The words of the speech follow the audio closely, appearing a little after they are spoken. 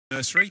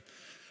Nursery.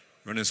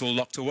 Runners all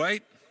locked away.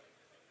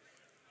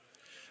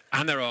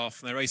 And they're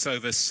off. They race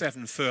over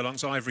 7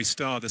 furlongs. Ivory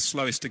Star, the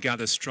slowest to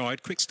gather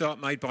stride. Quick start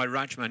made by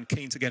Rajman,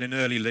 keen to get an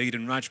early lead.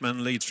 And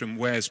Rajman leads from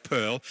Where's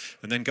Pearl.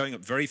 And then going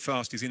up very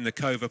fast is In the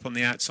Cove up on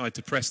the outside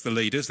to press the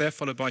leaders. They're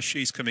followed by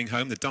She's Coming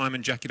Home, the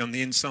diamond jacket on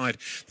the inside.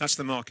 That's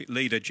the market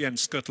leader, Gem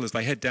Scuttle, as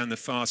they head down the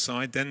far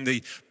side. Then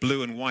the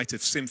blue and white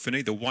of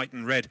Symphony, the white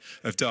and red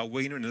of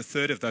Darwina. And the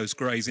third of those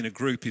greys in a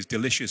group is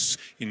Delicious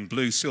in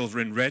blue, silver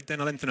and red.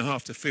 Then a length and a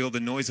half to Feel the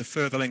Noise, a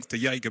further length to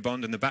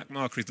Jagerbond. And the back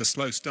marker is the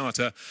slow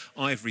starter,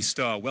 Ivory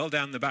Star. Well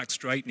down the back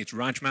straight, and it's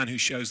Rajman who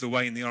shows the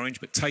way in the orange,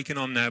 but taken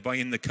on now by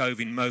In the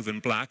Cove in mauve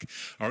and black.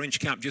 Orange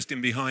cap just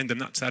in behind them,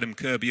 that's Adam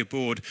Kirby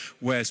aboard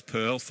Where's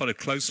Pearl, followed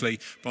closely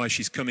by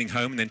She's Coming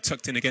Home, and then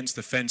tucked in against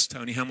the fence,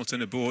 Tony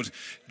Hamilton aboard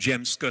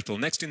Gem Scuttle.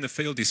 Next in the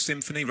field is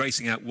Symphony,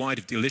 racing out wide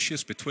of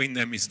Delicious. Between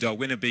them is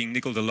Darwina being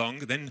niggled along.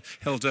 Then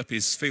held up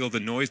is Feel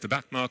the Noise. The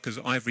back markers,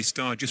 Ivory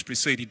Star, just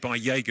preceded by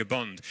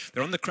Jagerbond.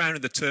 They're on the crown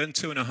of the turn,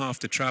 2.5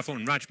 to travel,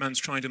 and Rajman's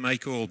trying to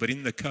make all, but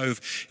In the Cove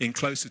in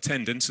close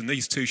attendance, and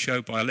these two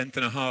show by a length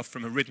and a half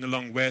from a ridden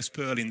along Where's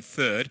Pearl in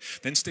third.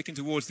 Then sticking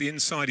towards the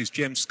inside is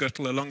Gem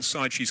Scuttle.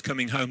 Alongside She's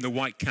Coming Home, the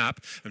white cap,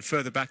 and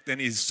further back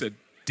then is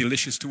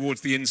Delicious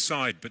towards the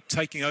inside, but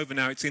taking over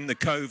now it's In the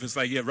Cove as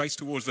they race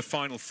towards the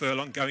final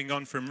furlong, going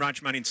on from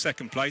Rajman in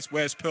second place.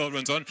 Where's Pearl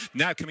runs on.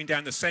 Now coming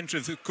down the centre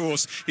of the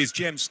course is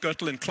Gem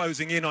Scuttle, and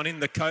closing in on In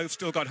the Cove.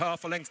 Still got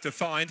half a length to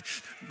find,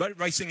 but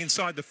racing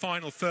inside the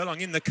final furlong.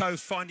 In the Cove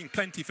finding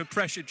plenty for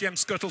pressure. Gem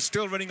Scuttle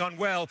still running on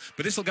well,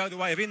 but this will go the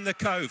way of In the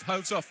Cove.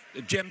 Hoves off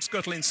Gem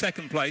Scuttle in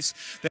second place.